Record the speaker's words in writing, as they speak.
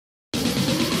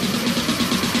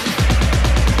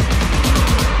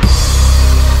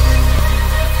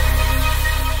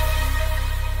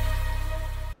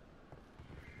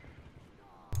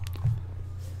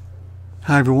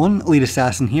Hi everyone, Elite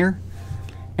Assassin here,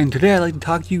 and today I'd like to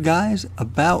talk to you guys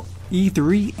about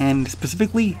E3 and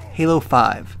specifically Halo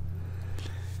 5.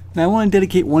 Now I want to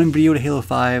dedicate one video to Halo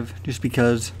 5 just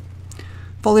because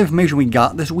of all the information we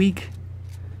got this week.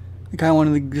 I kind of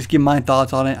wanted to just give my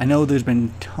thoughts on it. I know there's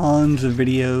been tons of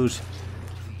videos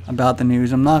about the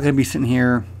news. I'm not going to be sitting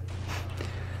here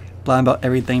blabbing about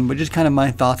everything, but just kind of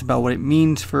my thoughts about what it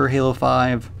means for Halo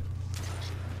 5.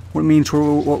 What it means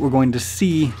for what we're going to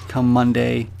see come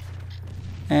Monday,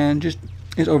 and just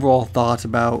his overall thoughts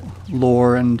about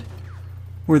lore and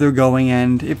where they're going,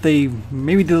 and if they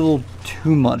maybe did a little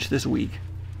too much this week.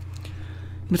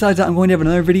 Besides that, I'm going to have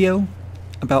another video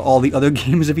about all the other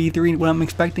games of E3 and what I'm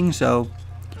expecting, so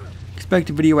expect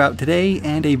a video out today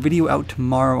and a video out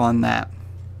tomorrow on that.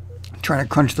 I'm trying to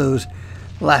crunch those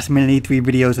last minute E3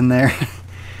 videos in there,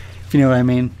 if you know what I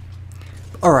mean.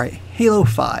 Alright, Halo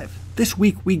 5. This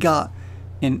week we got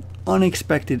an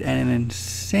unexpected and an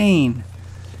insane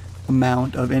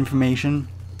amount of information,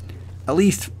 at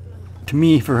least to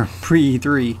me for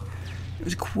pre-E3. It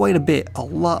was quite a bit, a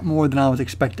lot more than I was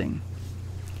expecting.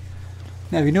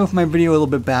 Now if you know from my video a little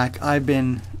bit back, I've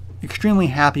been extremely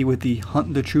happy with the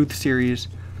Hunt the Truth series,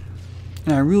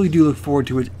 and I really do look forward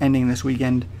to its ending this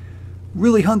weekend.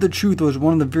 Really, Hunt the Truth was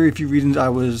one of the very few reasons I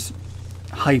was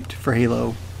hyped for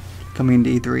Halo coming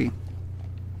into E3.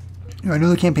 I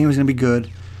know the campaign was going to be good.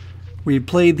 We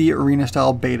played the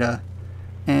arena-style beta,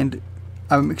 and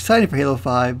I'm excited for Halo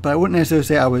 5, but I wouldn't necessarily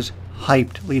say I was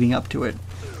hyped leading up to it.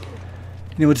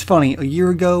 You know, it's funny, a year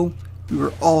ago, we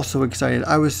were all so excited.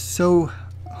 I was so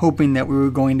hoping that we were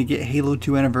going to get Halo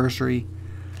 2 Anniversary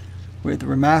with a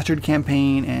remastered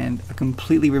campaign and a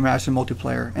completely remastered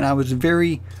multiplayer, and I was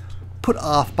very put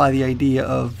off by the idea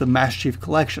of the Master Chief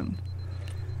Collection.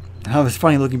 And it was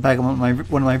funny looking back on one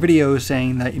of my videos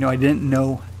saying that, you know, I didn't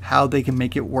know how they can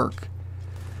make it work.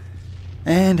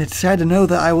 And it's sad to know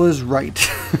that I was right.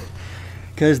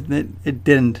 Because it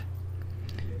didn't.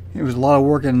 It was a lot of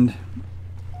work, and,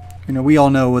 you know, we all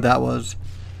know what that was.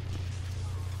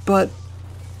 But,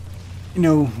 you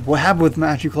know, what happened with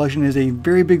Master Chief Collection is a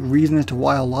very big reason as to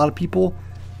why a lot of people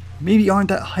maybe aren't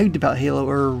that hyped about Halo,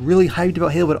 or really hyped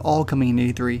about Halo at all coming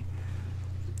into E3.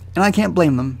 And I can't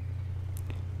blame them.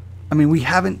 I mean, we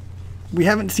haven't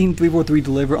seen 343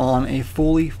 deliver on a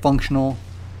fully functional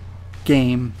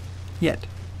game yet.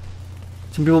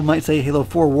 Some people might say Halo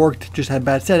 4 worked, just had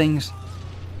bad settings.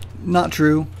 Not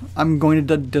true. I'm going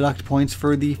to deduct points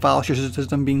for the file share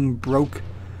system being broke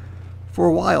for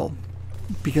a while,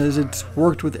 because it's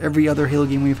worked with every other Halo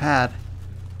game we've had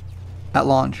at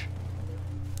launch.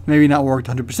 Maybe not worked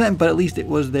 100%, but at least it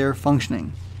was there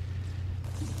functioning.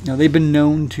 You know, they've been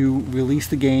known to release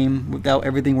the game without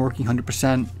everything working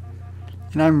 100%.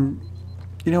 And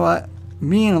you know what?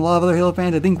 Me and a lot of other Halo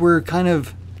fans, I think we're kind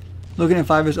of looking at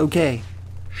 5 as, okay,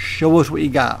 show us what you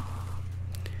got.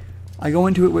 I go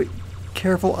into it with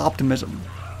careful optimism.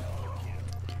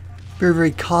 Very, very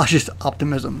cautious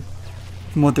optimism.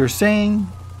 From what they're saying,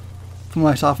 from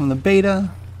what I saw from the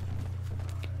beta,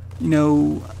 you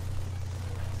know,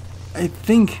 I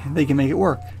think they can make it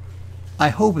work. I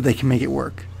hope they can make it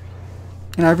work.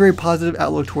 And I have a very positive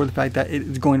outlook toward the fact that it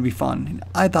is going to be fun.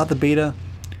 I thought the beta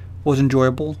was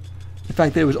enjoyable. The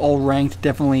fact that it was all ranked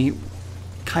definitely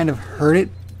kind of hurt it,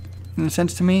 in a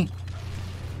sense, to me.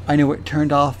 I know it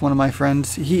turned off one of my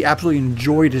friends. He absolutely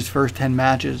enjoyed his first 10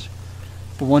 matches.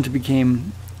 But once it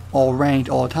became all ranked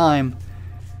all the time,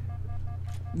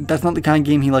 that's not the kind of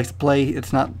game he likes to play.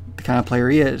 It's not the kind of player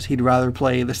he is. He'd rather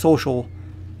play the social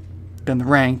than the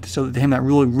ranked, so to him that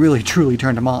really, really, truly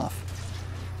turned him off.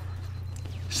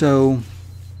 So,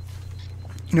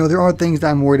 you know, there are things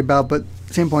that I'm worried about, but at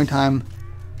the same point in time,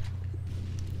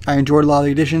 I enjoyed a lot of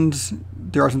the additions.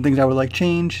 There are some things I would like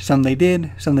change. Some they did,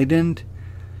 some they didn't.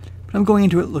 But I'm going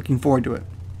into it looking forward to it.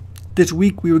 This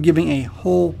week we were giving a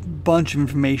whole bunch of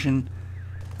information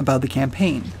about the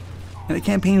campaign. And the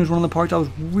campaign was one of the parts I was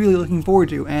really looking forward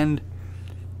to, and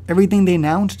everything they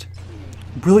announced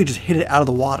really just hit it out of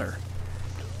the water.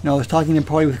 You know, I was talking to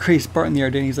probably with Crazy Spartan the other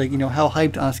day, and he's like, you know, how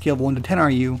hyped on a scale of 1 to 10 are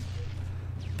you?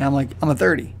 And I'm like, I'm a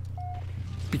 30.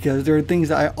 Because there are things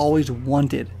that I always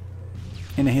wanted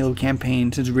in a Halo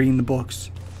campaign since reading the books.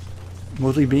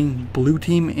 Mostly being blue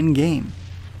team in-game.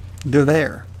 They're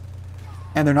there.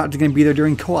 And they're not just going to be there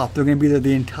during co-op, they're going to be there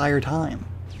the entire time.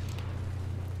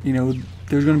 You know,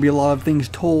 there's going to be a lot of things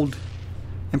told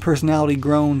and personality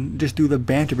grown just through the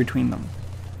banter between them.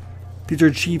 These are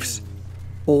Chief's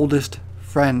oldest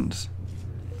friends.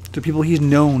 To people he's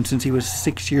known since he was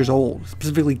 6 years old,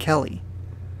 specifically Kelly.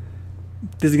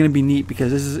 This is going to be neat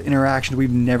because this is interactions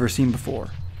we've never seen before.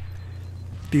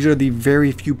 These are the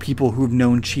very few people who have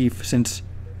known Chief since,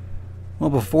 well,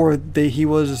 before he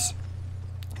was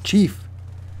Chief.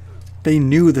 They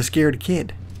knew the scared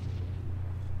kid.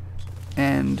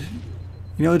 And,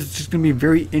 you know, it's just going to be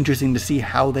very interesting to see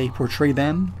how they portray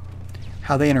them,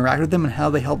 how they interact with them, and how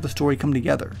they help the story come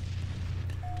together.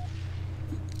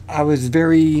 I was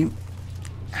very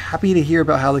happy to hear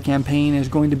about how the campaign is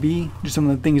going to be, just some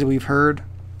of the things that we've heard.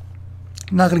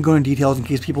 I'm not going to go into details in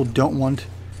case people don't want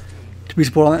to be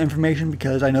spoiled on that information,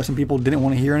 because I know some people didn't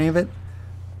want to hear any of it.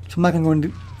 So I'm not going to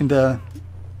go into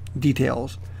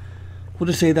details. We'll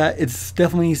just say that it's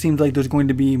definitely seems like there's going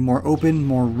to be more open,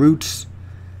 more routes,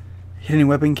 hidden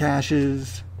weapon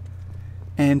caches,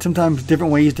 and sometimes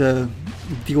different ways to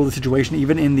deal with the situation,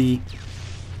 even in the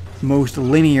most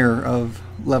linear of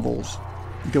levels.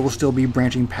 There will still be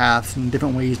branching paths and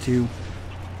different ways to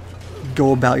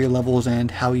go about your levels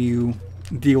and how you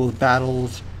deal with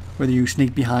battles, whether you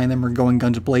sneak behind them or going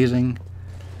guns blazing.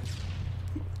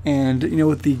 And, you know,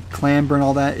 with the clamber and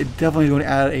all that, it definitely is going to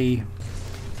add a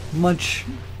much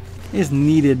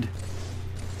needed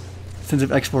sense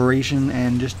of exploration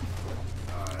and just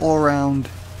all around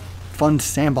fun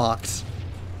sandbox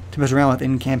to mess around with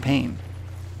in campaign.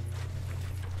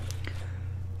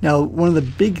 Now, one of the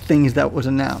big things that was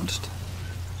announced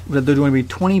was that there's going to be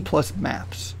 20 plus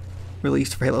maps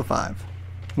released for Halo 5,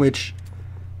 which,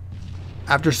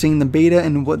 after seeing the beta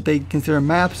and what they consider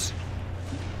maps,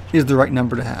 is the right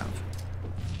number to have.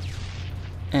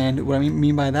 And what I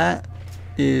mean by that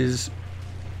is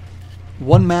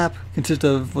one map consists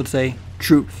of, let's say,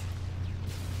 truth,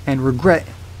 and regret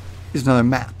is another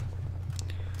map.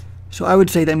 So I would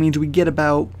say that means we get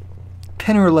about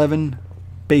 10 or 11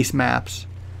 base maps,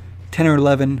 10 or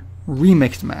 11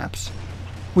 remixed maps,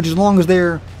 which, as long as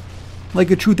they're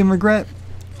like a truth and regret,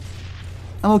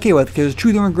 I'm okay with, because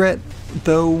truth and regret,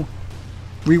 though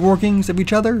reworkings of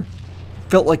each other,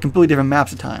 felt like completely different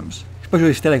maps at times, especially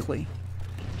aesthetically.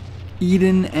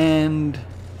 Eden and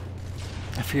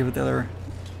I forget what the other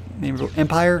name was,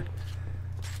 Empire,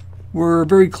 were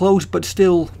very close, but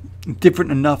still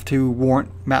different enough to warrant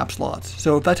map slots.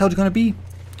 So if that's how it's going to be,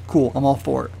 cool, I'm all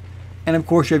for it. And of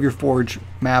course you have your Forge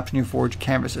maps and your Forge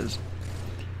canvases.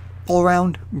 All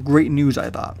around, great news, I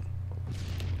thought.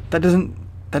 That doesn't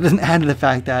add to the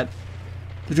fact that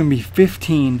there's going to be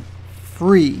 15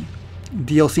 free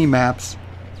DLC maps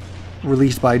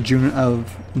released by June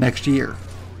of next year.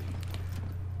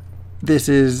 This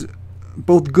is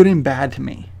both good and bad to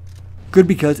me. Good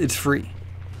because it's free.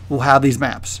 We'll have these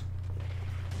maps.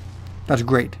 That's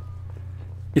great.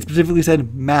 It specifically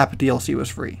said map DLC was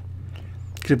free.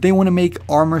 Because if they want to make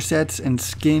armor sets and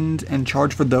skins and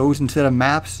charge for those instead of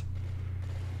maps,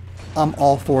 I'm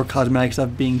all for cosmetic stuff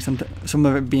being some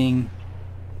of it being,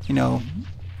 you know,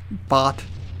 bought.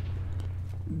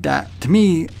 That, to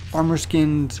me, armor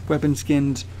skins, weapon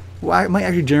skins, might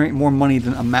actually generate more money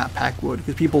than a map pack would,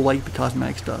 because people like the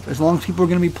cosmetic stuff. As long as people are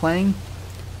going to be playing,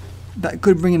 that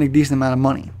could bring in a decent amount of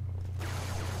money.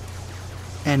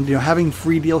 And, you know, having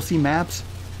free DLC maps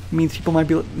means people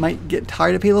might get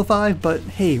tired of Halo 5, but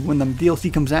hey, when the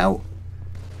DLC comes out,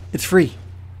 it's free.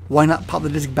 Why not pop the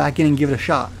disc back in and give it a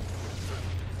shot?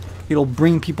 It'll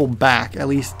bring people back, at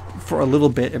least for a little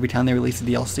bit, every time they release a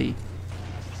DLC.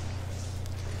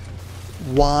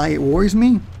 Why it worries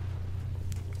me?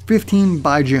 15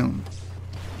 by June.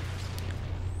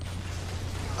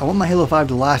 I want my Halo 5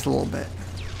 to last a little bit.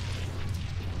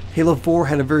 Halo 4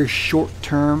 had a very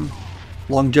short-term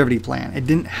longevity plan. It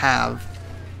didn't have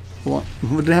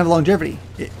longevity.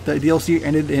 The DLC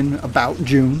ended in about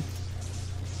June,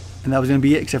 and that was going to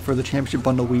be it, except for the championship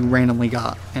bundle we randomly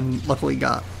got and luckily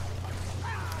got.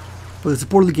 But the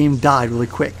support of the game died really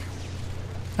quick.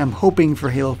 I'm hoping for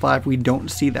Halo 5 we don't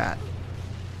see that.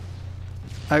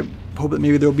 I hope that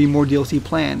maybe there will be more DLC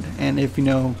planned, and if, you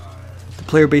know, the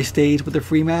player base stays with their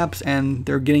free maps and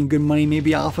they're getting good money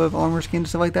maybe off of armor skins and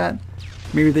stuff like that,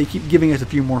 maybe they keep giving us a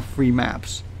few more free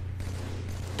maps.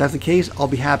 If that's the case, I'll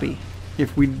be happy.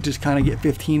 If we just kind of get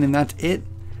 15 and that's it,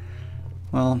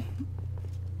 well,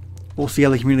 we'll see how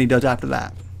the community does after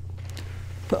that.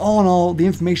 But all in all, the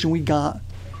information we got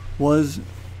was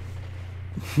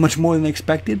much more than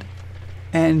expected,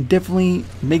 and definitely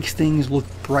makes things look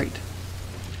bright.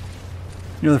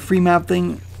 You know, the free map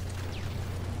thing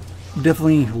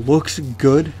definitely looks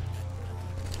good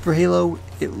for Halo.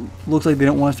 It looks like they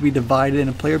don't want us to be divided in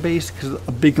a player base, because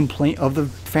a big complaint of the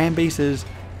fan base is,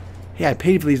 hey, I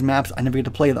paid for these maps, I never get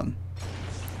to play them.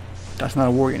 That's not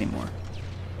a worry anymore.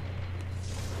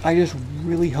 I just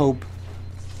really hope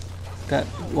that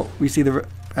what we see at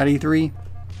E3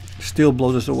 still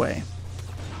blows us away.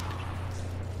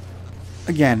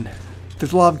 Again,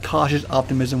 there's a lot of cautious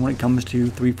optimism when it comes to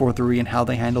 343 and how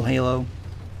they handle Halo.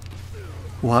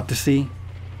 We'll have to see.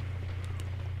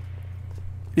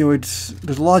 You know,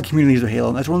 there's a lot of communities of Halo,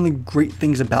 and that's one of the great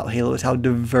things about Halo is how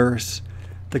diverse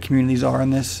the communities are in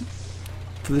this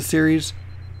for this series.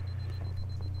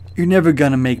 You're never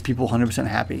gonna make people 100%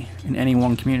 happy in any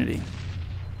one community,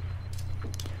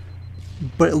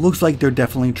 but it looks like they're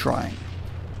definitely trying.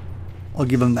 I'll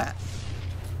give them that.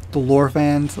 The lore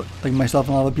fans, like myself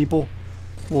and a lot of people,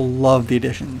 will love the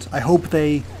additions. I hope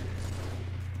they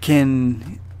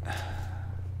can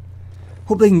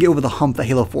get over the hump that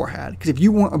Halo 4 had. Because if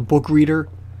you weren't a book reader,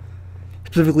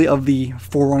 specifically of the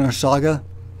Forerunner saga,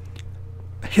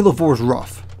 Halo 4 was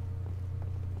rough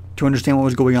to understand what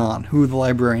was going on, who the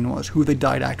librarian was, who the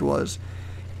didact was,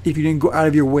 if you didn't go out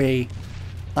of your way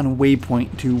on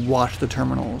Waypoint to watch the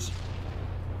terminals.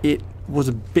 It was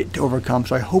a bit to overcome,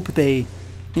 so I hope they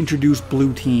introduce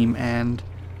Blue Team and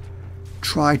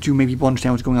try to make people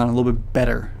understand what's going on a little bit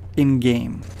better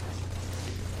in-game.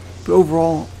 But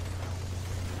overall,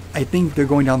 I think they're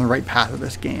going down the right path of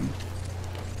this game.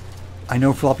 I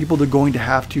know for a lot of people they're going to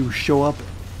have to show up,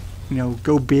 you know,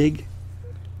 go big,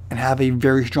 and have a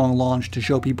very strong launch to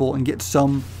show people and get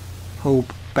some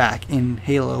hope back in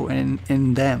Halo and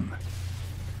in them.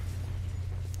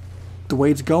 The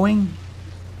way it's going,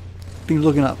 things are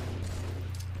looking up.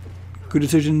 Good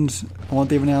decisions on what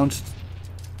they've announced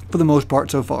for the most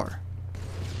part so far.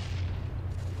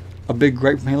 A big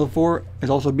gripe from Halo 4 is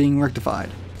also being rectified.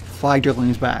 Flag drilling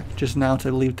is back, just announced I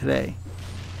believe today.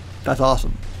 That's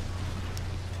awesome.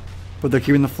 But they're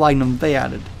keeping the flag number they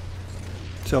added.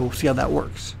 So we'll see how that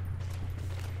works.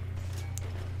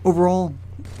 Overall,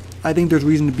 I think there's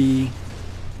reason to be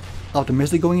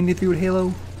optimistic going into E3 with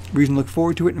Halo, reason to look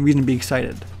forward to it, and reason to be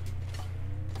excited.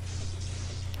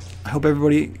 I hope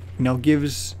everybody, you know,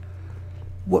 gives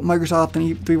what Microsoft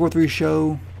and E343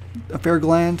 show a fair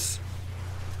glance.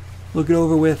 Look it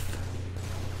over with,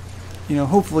 you know,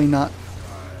 hopefully not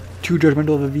too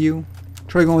judgmental of a view.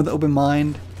 Try going with an open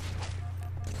mind.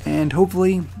 And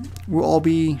hopefully we'll all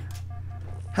be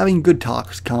having good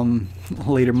talks come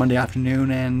later Monday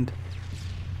afternoon and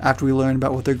after we learn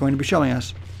about what they're going to be showing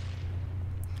us.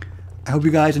 I hope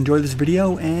you guys enjoyed this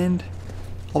video, and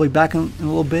I'll be back in a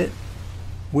little bit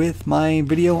with my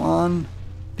video on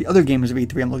the other games of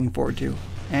E3 I'm looking forward to.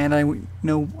 And I want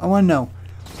to know,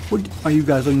 what are you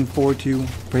guys looking forward to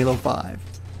for Halo 5?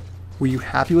 Were you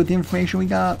happy with the information we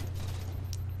got?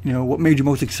 You know, what made you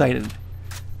most excited? You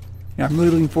know, I'm really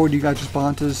looking forward to you guys'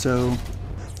 responses, so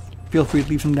feel free to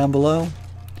leave some down below,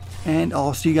 and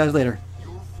I'll see you guys later.